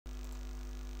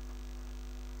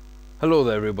Hello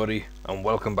there everybody, and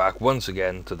welcome back once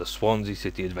again to the Swansea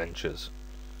City Adventures.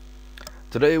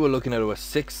 Today we're looking at our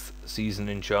 6th season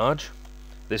in charge.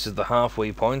 This is the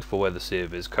halfway point for where the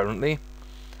save is currently,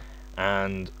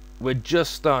 and we're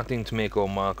just starting to make our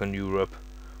mark on Europe.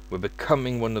 We're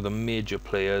becoming one of the major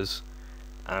players,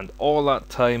 and all that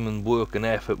time and work and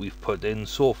effort we've put in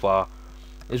so far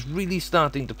is really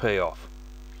starting to pay off.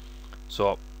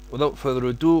 So without further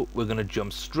ado, we're going to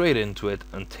jump straight into it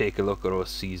and take a look at our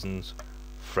season's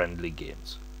friendly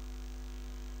games.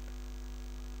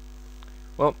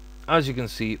 Well, as you can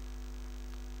see,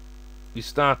 we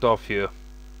start off here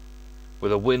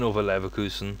with a win over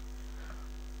Leverkusen.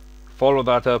 Follow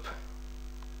that up,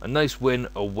 a nice win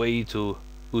away to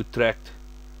Utrecht.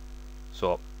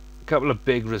 So a couple of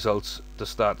big results to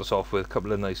start us off with, a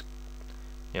couple of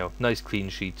nice clean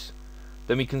sheets.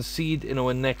 Then we concede in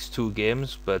our next two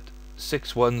games, but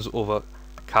 6-1s over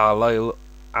Carlisle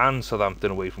and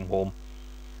Southampton away from home.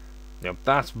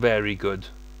 That's very good.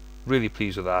 Really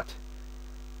pleased with that.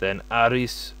 Then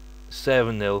Aris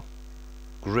 7-0,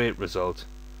 great result,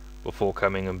 before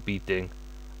coming and beating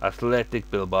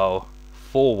Athletic Bilbao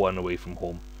 4-1 away from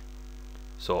home.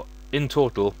 So in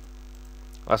total,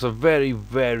 that's a very,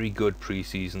 very good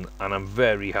pre-season, and I'm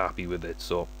very happy with it.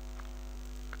 So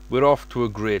we're off to a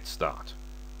great start.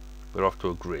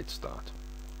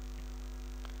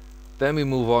 Then we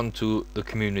move on to the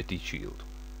Community Shield.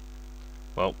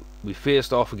 Well, we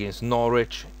faced off against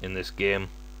Norwich in this game,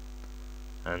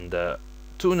 and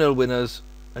 2-0 winners.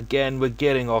 Again, we're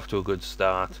getting off to a good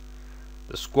start.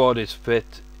 The squad is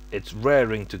fit, it's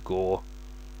raring to go,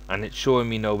 and it's showing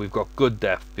me now we've got good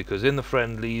depth, because in the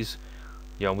friendlies,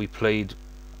 we played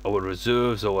our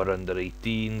reserves, our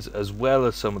under-18s, as well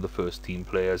as some of the first team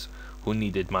players who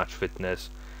needed match fitness.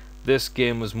 This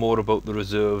game was more about the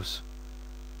reserves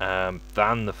than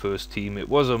the first team. It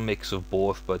was a mix of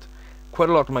both, but quite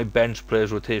a lot of my bench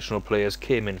players, rotational players,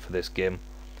 came in for this game,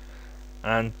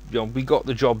 and we got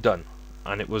the job done,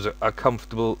 and it was a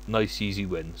comfortable, nice, easy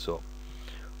win. So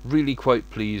really quite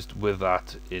pleased with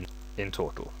that in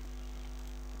total.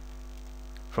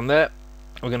 From there,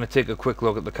 we're going to take a quick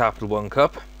look at the Capital One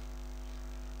Cup.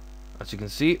 As you can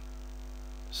see,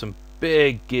 some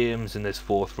big games in this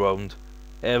fourth round.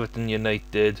 Everton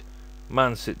United,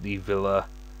 Man City Villa,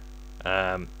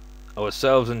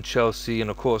 ourselves and Chelsea,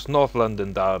 and of course North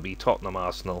London derby, Tottenham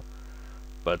Arsenal.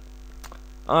 But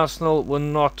Arsenal were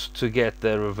not to get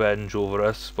their revenge over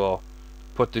us for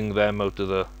putting them out of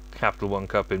the Capital One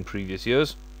Cup in previous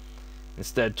years.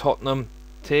 Instead, Tottenham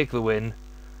take the win.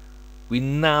 We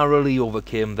narrowly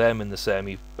overcame them in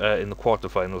the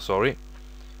quarter-final. 2-2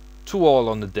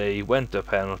 on the day, went to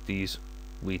penalties.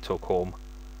 We took home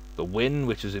the win,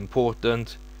 which is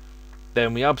important.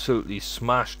 Then we absolutely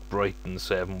smashed Brighton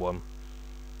 7-1.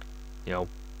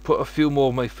 Put a few more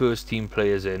of my first team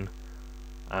players in,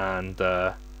 and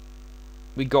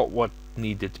we got what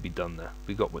needed to be done there.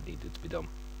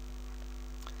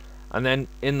 And then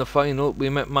in the final, we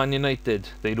met Man United.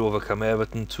 They'd overcome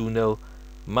Everton 2-0,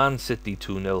 Man City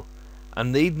 2-0,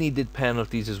 and they'd needed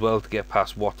penalties as well to get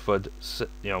past Watford.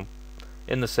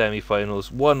 In the semi-finals,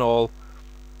 1-1.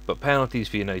 But penalties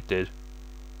for United.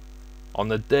 On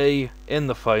the day, in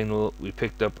the final, we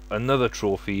picked up another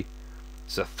trophy.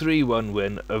 It's a 3-1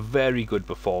 win, a very good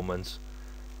performance,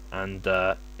 and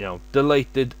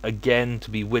delighted again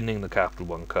to be winning the Capital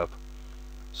One Cup.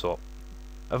 So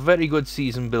a very good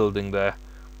season building there,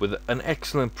 with an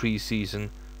excellent pre-season,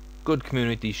 good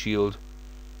Community Shield,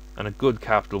 and a good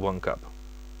Capital One Cup.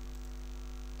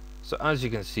 So as you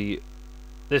can see,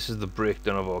 this is the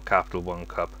breakdown of our Capital One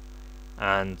Cup.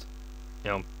 And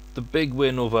the big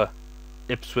win over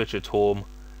Ipswich at home,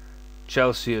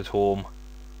 Chelsea at home,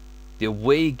 the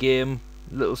away game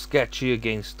a little sketchy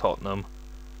against Tottenham,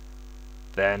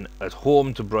 then at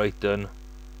home to Brighton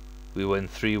we win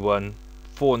 3-1,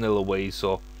 4-0 away.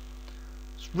 So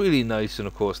it's really nice, and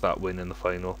of course that win in the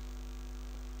final,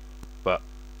 but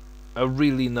a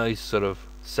really nice sort of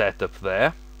setup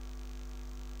there.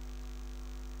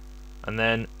 And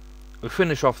then we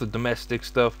finish off the domestic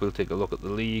stuff. We'll take a look at the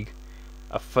league.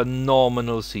 A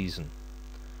phenomenal season.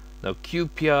 Now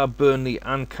QPR, Burnley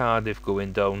and Cardiff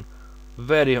going down.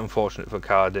 Very unfortunate for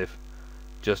Cardiff.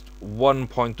 Just 1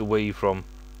 point away from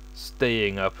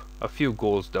staying up. A few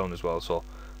goals down as well. So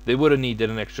they would have needed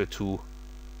an extra 2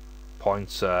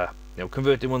 points.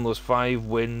 Converting one of those 5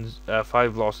 wins,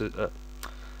 5 losses.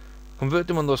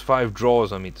 Converting one of those 5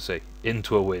 draws, I mean to say,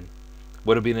 into a win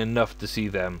would have been enough to see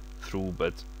them through,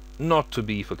 but not to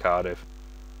be for Cardiff.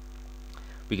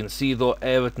 We can see though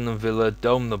Everton and Villa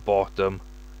down the bottom,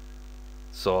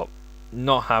 so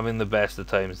not having the best of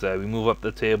times there. We move up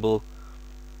the table,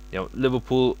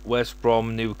 Liverpool, West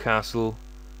Brom, Newcastle,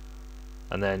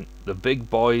 and then the big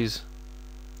boys,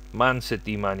 Man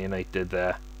City, Man United,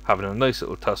 there having a nice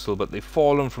little tussle, but they've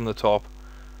fallen from the top.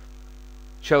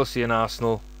 Chelsea and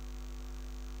Arsenal,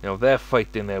 they're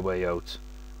fighting their way out.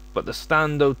 But the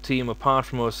standout team, apart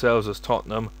from ourselves as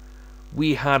Tottenham,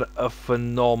 we had a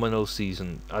phenomenal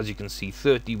season. As you can see,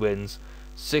 30 wins,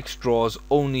 6 draws,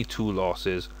 only 2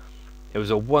 losses. It was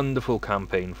a wonderful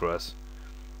campaign for us.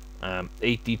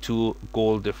 82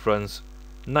 goal difference,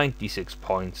 96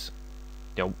 points.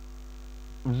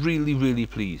 Really, really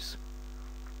pleased.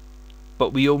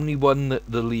 But we only won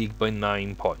the league by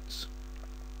 9 points.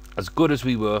 As good as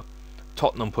we were,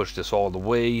 Tottenham pushed us all the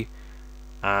way,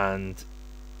 and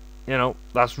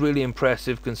that's really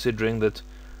impressive considering that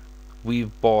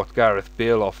we've bought Gareth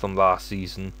Bale off them last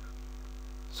season.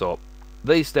 So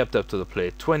they stepped up to the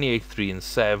plate. 28, 3 and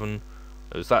 7.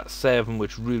 It was that 7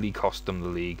 which really cost them the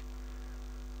league.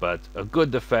 But a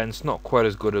good defence, not quite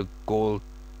as good a goal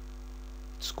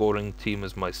scoring team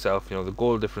as myself. The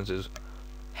goal difference is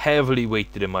heavily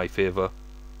weighted in my favour.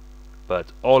 But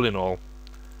all in all,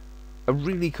 a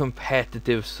really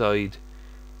competitive side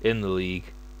in the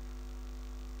league.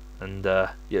 And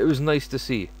it was nice to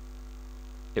see.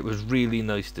 It was really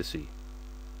nice to see.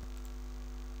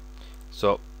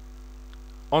 So,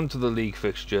 on to the league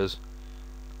fixtures.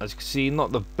 As you can see,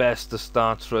 not the best of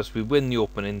starts for us. We win the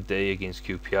opening day against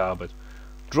QPR, but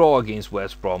draw against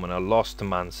West Brom and a loss to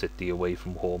Man City away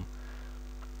from home.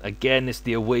 Again, it's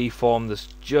the away form that's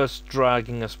just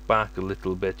dragging us back a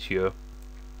little bit here.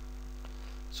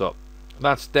 So,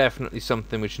 that's definitely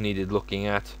something which needed looking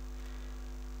at.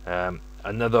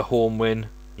 Another home win,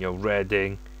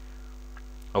 Reading.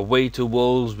 Away to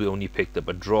Wolves, we only picked up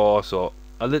a draw, so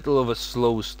a little of a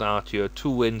slow start here. 2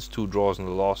 wins, 2 draws and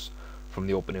a loss from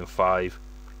the opening 5.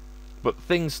 But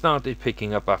things started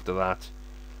picking up after that.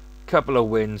 Couple of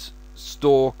wins,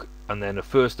 Stoke, and then a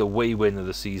first away win of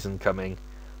the season coming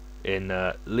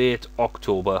in late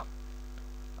October.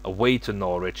 Away to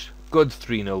Norwich, good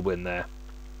 3-0 win there.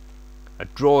 A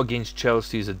draw against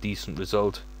Chelsea is a decent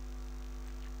result.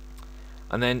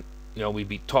 And then, we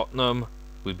beat Tottenham,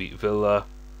 we beat Villa,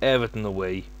 Everton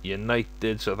away,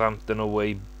 United, Southampton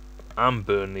away, and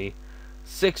Burnley.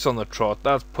 6 on the trot.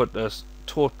 That's put us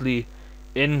totally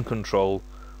in control.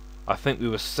 I think we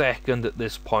were second at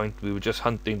this point. We were just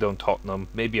hunting down Tottenham,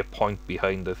 maybe a point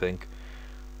behind, I think.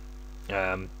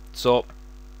 So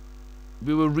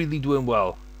we were really doing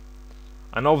well.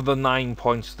 And of the 9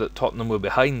 points that Tottenham were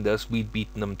behind us, we'd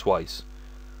beaten them twice.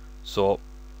 So,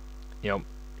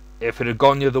 if it had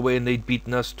gone the other way and they'd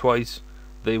beaten us twice,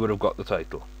 they would have got the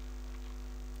title.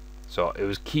 So it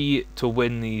was key to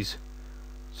win these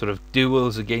sort of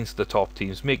duels against the top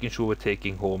teams, making sure we're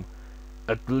taking home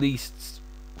at least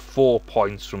 4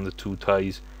 points from the 2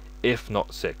 ties, if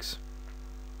not 6.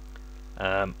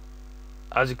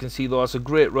 As you can see though, that's a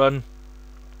great run.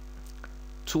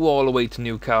 2 all the way to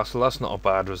Newcastle, that's not a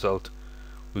bad result.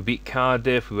 We beat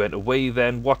Cardiff, we went away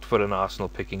then, Watford and Arsenal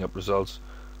picking up results.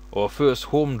 Our first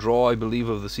home draw, I believe,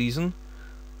 of the season.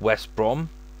 West Brom,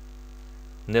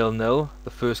 0-0, the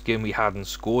first game we hadn't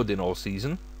scored in all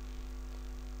season.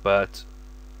 But,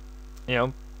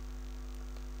 it's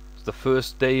the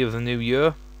first day of the new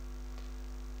year,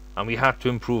 and we had to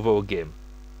improve our game.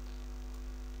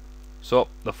 So,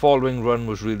 the following run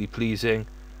was really pleasing.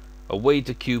 Away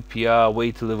to QPR,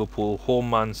 away to Liverpool, home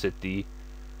Man City,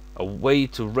 away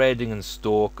to Reading and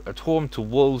Stoke, at home to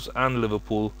Wolves and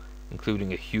Liverpool,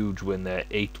 including a huge win there,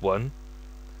 8-1.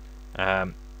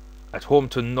 At home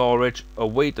to Norwich,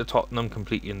 away to Tottenham,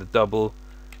 completing the double.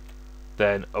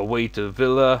 Then away to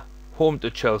Villa, home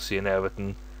to Chelsea and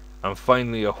Everton, and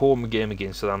finally a home game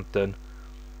against Southampton.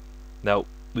 Now,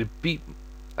 we beat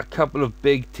a couple of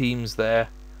big teams there.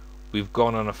 We've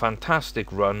gone on a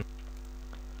fantastic run.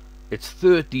 It's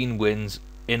 13 wins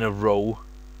in a row,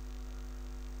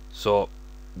 so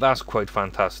that's quite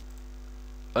fantastic.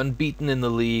 Unbeaten in the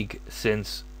league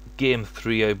since game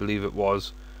 3, I believe it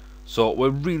was. So we're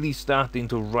really starting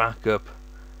to rack up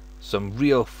some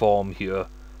real form here.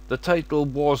 The title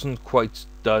wasn't quite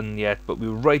done yet, but we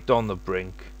were right on the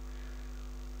brink.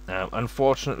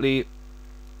 Unfortunately,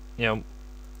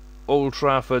 Old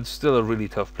Trafford's still a really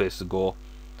tough place to go.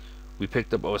 We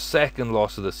picked up our 2nd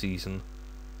loss of the season.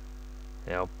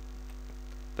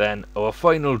 Then our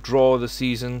final draw of the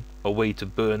season, away to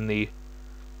Burnley.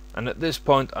 And at this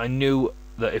point I knew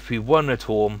that if we won at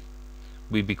home,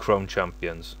 we'd be crowned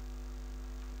champions.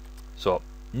 So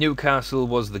Newcastle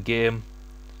was the game.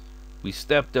 We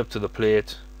stepped up to the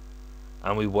plate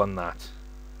and we won that.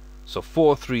 So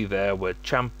 4-3 there, we're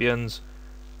champions.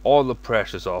 all the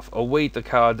pressure's off. Away to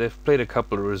Cardiff, played a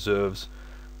couple of reserves.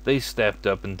 They stepped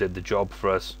up and did the job for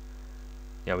us.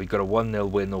 Yeah, we got a 1-0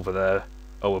 win over there,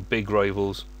 our big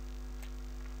rivals.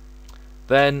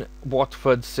 Then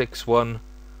Watford 6-1.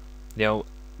 You know,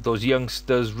 those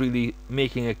youngsters really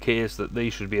making a case that they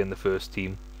should be in the first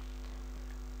team.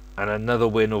 And another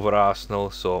win over Arsenal.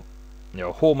 So, you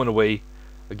know, home and away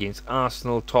against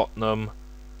Arsenal, Tottenham,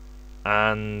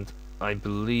 and I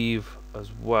believe as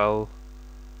well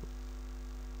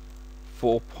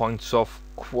 4 points off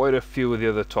quite a few of the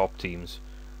other top teams,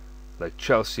 like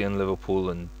Chelsea and Liverpool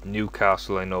and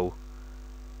Newcastle. I know.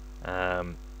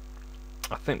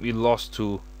 I think we lost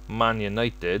to Man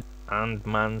United and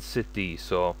Man City,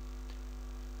 so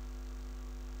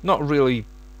not really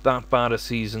that bad a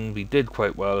season. We did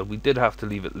quite well. We did have to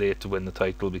leave it late to win the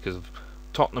title because of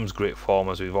Tottenham's great form,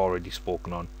 as we've already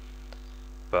spoken on.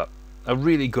 But a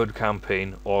really good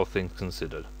campaign, all things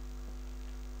considered.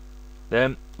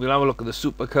 Then we'll have a look at the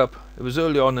Super Cup. It was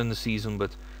early on in the season,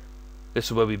 but this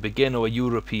is where we begin our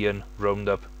European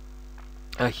roundup.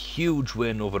 A huge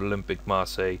win over Olympique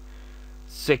Marseille,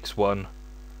 6-1.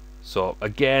 So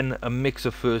again, a mix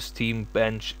of first team,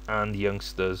 bench and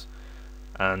youngsters.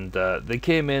 And they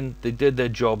came in, they did their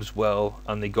jobs well,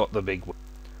 and they got the big win.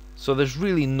 So there's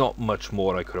really not much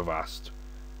more I could have asked.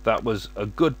 That was a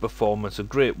good performance, a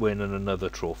great win, and another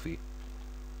trophy.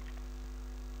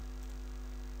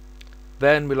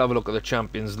 Then we'll have a look at the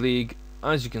Champions League.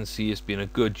 As you can see, it's been a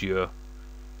good year.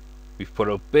 We've put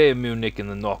out Bayern Munich in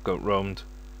the knockout round.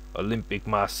 Olympique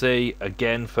Marseille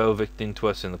again fell victim to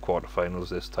us in the quarterfinals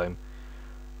this time.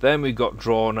 Then we got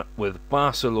drawn with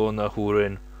Barcelona, who were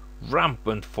in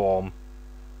rampant form.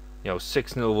 You know,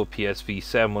 6-0 over PSV,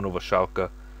 7-1 over Schalke.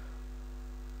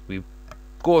 We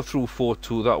go through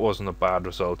 4-2, that wasn't a bad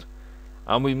result.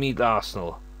 And we meet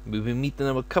Arsenal. We've been meeting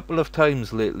them a couple of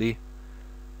times lately,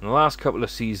 in the last couple of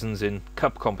seasons in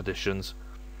cup competitions.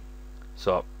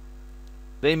 So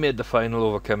they made the final,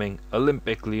 overcoming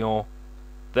Olympique Lyon,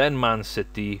 then Man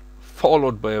City,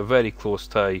 followed by a very close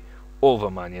tie over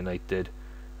Man United.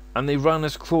 And they ran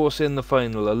us close in the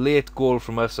final. A late goal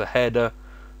from us, a header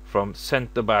from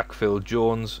centre back Phil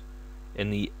Jones in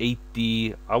the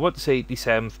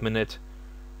 87th minute.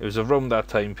 It was around that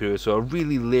time period, so a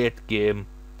really late game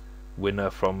winner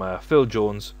from Phil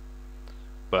Jones.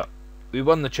 But we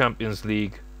won the Champions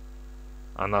League,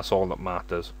 and that's all that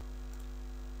matters.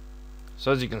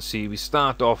 So as you can see, we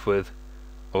start off with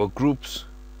our groups.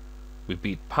 We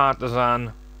beat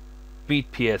Partizan,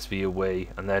 beat PSV away,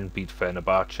 and then beat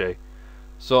Fenerbahce.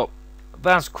 So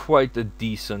that's quite a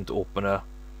decent opener.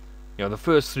 You know, the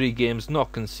first 3 games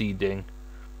not conceding.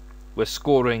 We're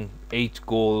scoring 8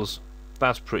 goals.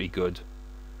 That's pretty good.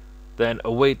 Then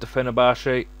away to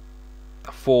Fenerbahce,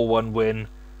 a 4-1 win.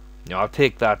 You know, I'll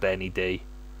take that any day.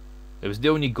 It was the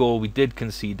only goal we did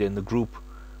concede in the group.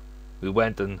 We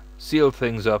went and sealed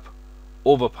things up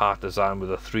over Partizan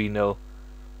with a 3-0.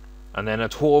 And then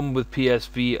at home with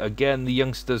PSV, again the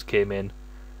youngsters came in,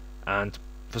 and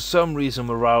for some reason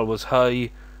morale was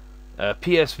high.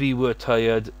 PSV were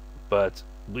tired, but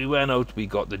we went out, we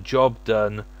got the job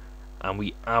done, and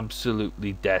we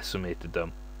absolutely decimated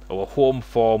them. Our home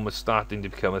form was starting to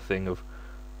become a thing of,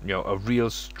 you know, a real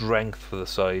strength for the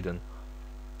side, and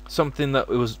something that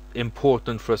it was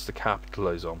important for us to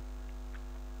capitalise on.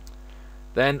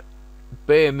 Then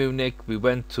Bayern Munich, we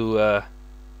went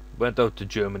out to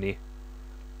Germany.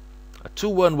 A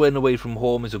 2-1 win away from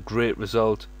home is a great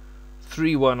result.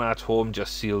 3-1 at home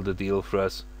just sealed the deal for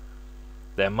us.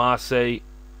 Then Marseille,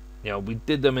 you know, we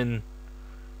did them in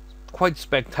quite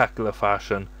spectacular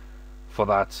fashion for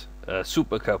that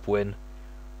Super Cup win.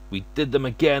 We did them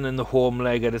again in the home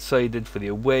leg. I decided for the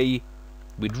away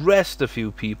we'd rest a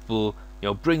few people, you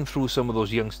know, bring through some of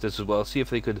those youngsters as well, see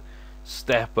if they could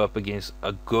step up against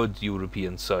a good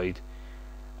European side.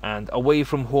 And away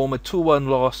from home, a 2-1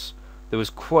 loss. There was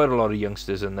quite a lot of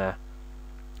youngsters in there.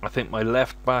 I think my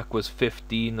left back was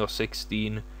 15 or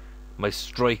 16. My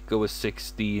striker was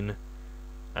 16.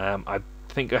 I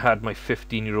think I had my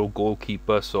 15-year-old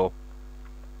goalkeeper. So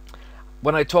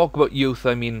when I talk about youth,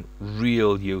 I mean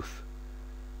real youth.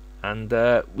 And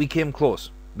we came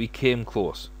close. We came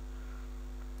close.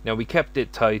 Now we kept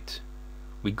it tight.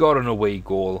 We got an away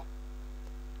goal.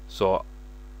 So,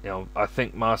 you know, I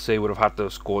think Marseille would have had to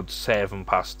have scored 7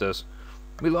 past us.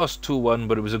 We lost 2-1,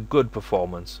 but it was a good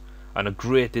performance and a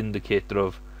great indicator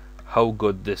of how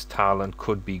good this talent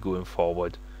could be going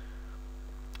forward.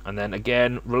 And then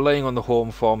again, relying on the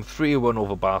home form, 3-1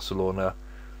 over Barcelona.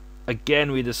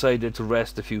 Again, we decided to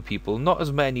rest a few people. Not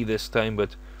as many this time,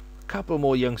 but a couple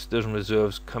more youngsters and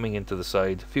reserves coming into the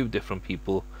side. A few different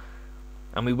people.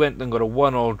 and we went and got a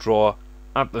 1-1 draw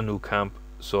at the new camp.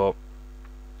 So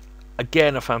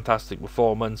again, a fantastic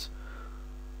performance.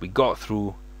 We got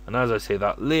through, and as I say,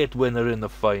 that late winner in the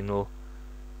final.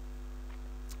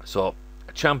 So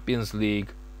Champions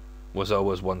League was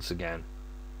ours once again.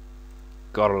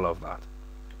 Gotta love that.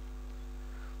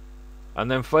 And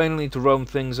then finally, to round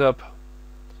things up,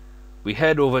 we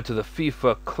head over to the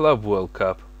FIFA Club World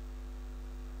Cup.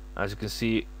 As you can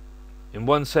see, in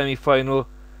one semi-final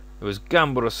it was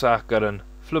Gamba Osaka and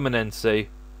Fluminense,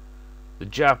 the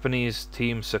Japanese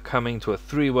team succumbing to a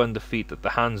 3-1 defeat at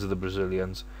the hands of the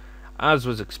Brazilians, as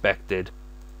was expected.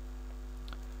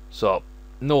 So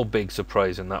no big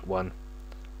surprise in that one.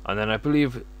 And then I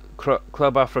believe Club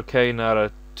Africain are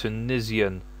a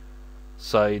Tunisian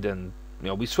side, and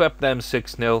we swept them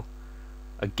 6-0.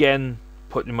 Again,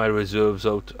 putting my reserves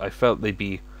out. I felt they'd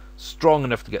be strong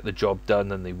enough to get the job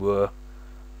done, and they were.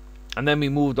 And then we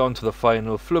moved on to the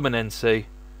final. Fluminense,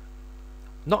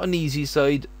 not an easy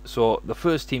side, so the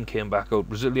first team came back out.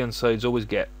 Brazilian sides always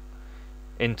get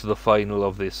into the final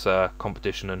of this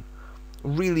competition and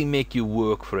really make you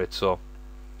work for it, so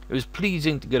it was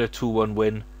pleasing to get a 2-1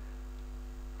 win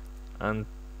and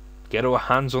get our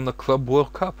hands on the Club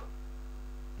World Cup.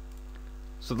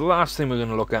 So the last thing we're going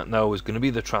to look at now is going to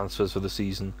be the transfers for the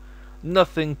season.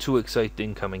 Nothing too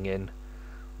exciting coming in.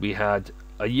 We had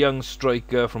a young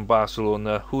striker from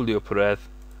Barcelona, Julio Perez,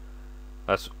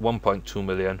 that's 1.2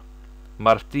 million.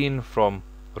 Martin from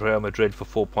Real Madrid for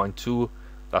 4.2,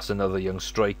 that's another young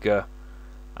striker.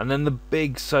 And then the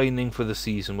big signing for the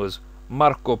season was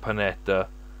Marco Panetta,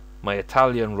 my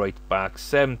Italian right back,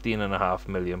 £17.5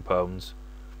 million.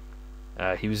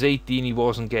 He was 18, he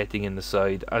wasn't getting in the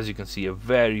side. As you can see, a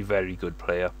very, very good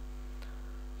player.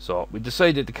 So we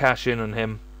decided to cash in on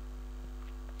him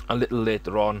a little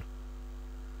later on.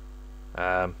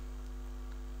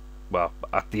 Well,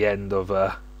 at the end of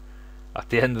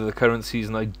the current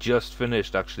season. I just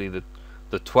finished actually the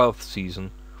 12th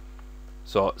season.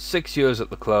 So 6 years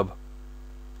at the club,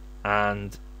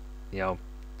 and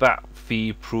that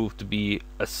fee proved to be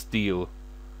a steal.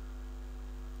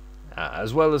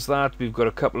 As well as that, we've got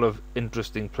a couple of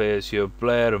interesting players here.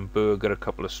 Blair and Berger, a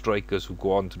couple of strikers who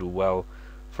go on to do well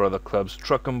for other clubs.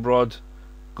 Truckenbrod,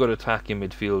 good attacking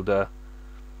midfielder.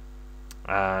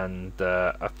 And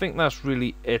I think that's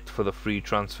really it for the free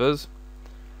transfers.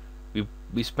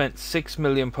 We spent £6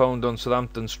 million on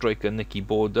Southampton striker Nicky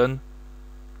Borden.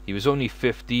 He was only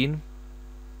 15,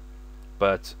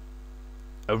 but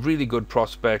a really good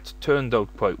prospect, turned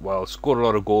out quite well, scored a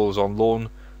lot of goals on loan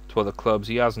to other clubs.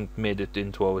 He hasn't made it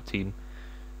into our team,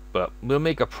 but we'll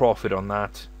make a profit on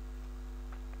that.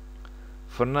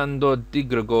 Fernando Di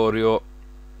Gregorio,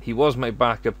 he was my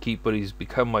backup keeper, he's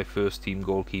become my first team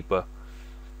goalkeeper.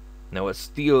 Now at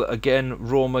Steele, again,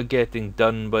 Roma getting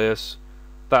done by us.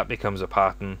 That becomes a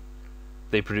pattern.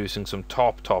 They're producing some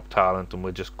top talent, and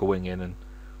we're just going in and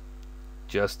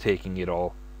just taking it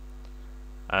all.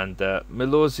 And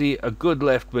Milosi, a good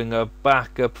left winger,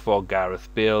 backup for Gareth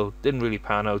Bale. Didn't really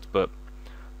pan out, but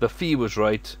the fee was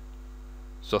right.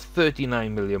 So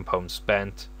 £39 million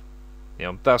spent.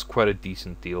 That's quite a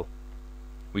decent deal.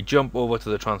 We jump over to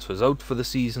the transfers out for the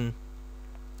season,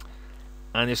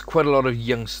 and there's quite a lot of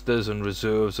youngsters and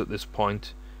reserves at this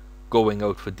point going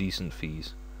out for decent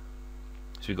fees.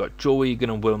 So we've got Joe Egan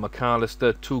and Will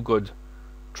McAllister, two good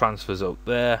transfers out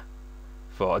there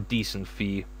for a decent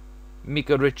fee.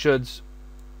 Mika Richards,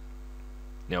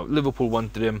 Liverpool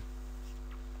wanted him,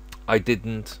 I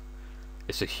didn't.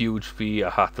 It's a huge fee, I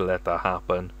had to let that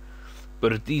happen.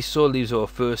 But Adiso leaves our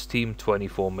first team,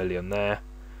 24 million there.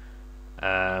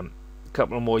 A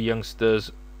couple of more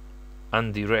youngsters,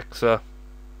 Andy Rexer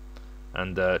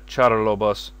and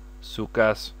Charalobos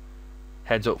Sukas,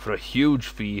 heads up for a huge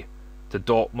fee to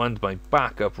Dortmund, my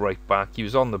backup right back. He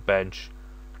was on the bench,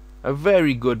 a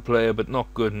very good player, but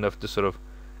not good enough to sort of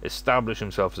establish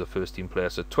himself as a first team player.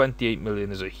 So 28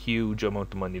 million is a huge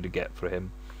amount of money to get for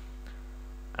him.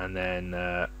 And then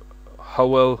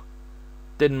Howell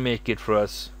didn't make it for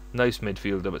us, nice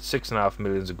midfielder, but 6.5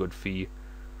 million is a good fee.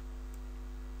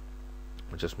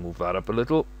 I'll just move that up a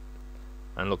little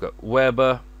and look at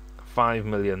Weber, 5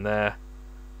 million there,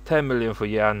 10 million for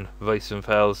Jan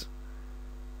Weissenfels,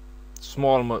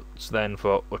 small amounts then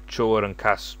for Ochoa and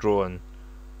Castro, and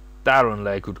Darren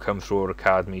Legg, who'd come through our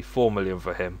academy, 4 million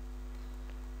for him.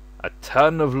 A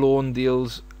ton of loan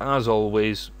deals, as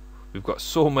always. We've got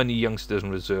so many youngsters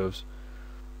and reserves,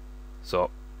 so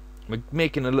we're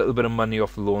making a little bit of money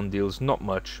off the loan deals, not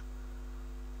much,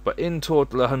 but in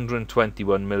total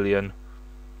 121 million.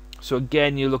 So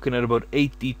again, you're looking at about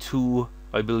 82,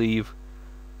 I believe,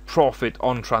 profit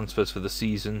on transfers for the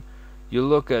season. You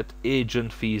look at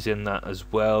agent fees in that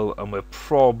as well, and we're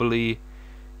probably,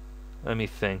 let me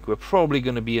think, we're probably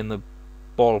going to be in the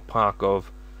ballpark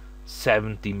of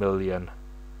 70 million.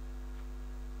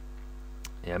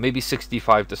 Yeah, maybe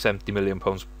 65 to 70 million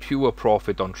pounds pure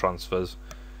profit on transfers.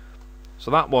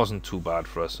 So that wasn't too bad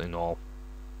for us in all.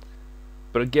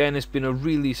 But again, it's been a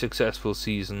really successful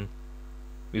season.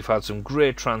 We've had some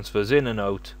great transfers in and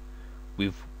out.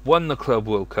 We've won the Club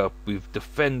World Cup. We've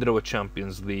defended our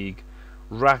Champions League,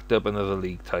 racked up another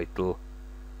league title,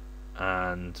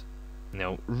 and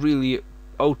really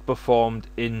outperformed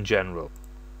in general.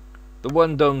 The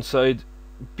one downside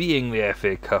being the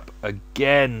FA Cup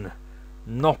again,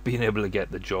 not being able to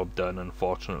get the job done,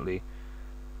 unfortunately.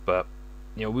 But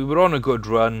we were on a good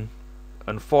run.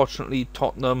 Unfortunately,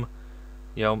 Tottenham,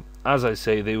 as I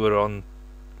say, they were on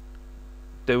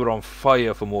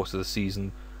fire for most of the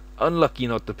season. Unlucky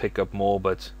not to pick up more,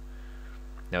 but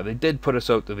they did put us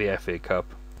out to the FA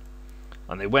Cup,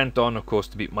 and they went on, of course,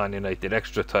 to beat Man United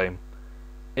extra time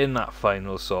in that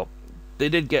final. So they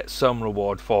did get some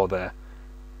reward for their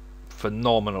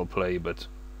phenomenal play, but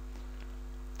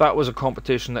that was a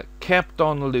competition that kept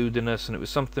on eluding us, and it was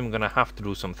something we're going to have to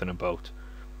do something about.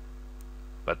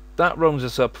 But that rounds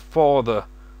us up for the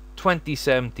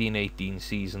 2017-18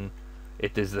 season.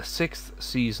 It is the 6th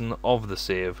season of the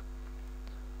save.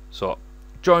 So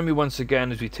join me once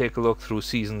again as we take a look through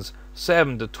seasons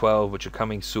 7 to 12, which are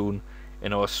coming soon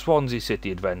in our Swansea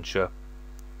City adventure.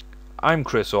 I'm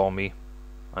Chris Orme,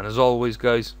 and as always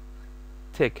guys,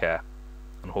 take care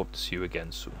and hope to see you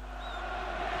again soon.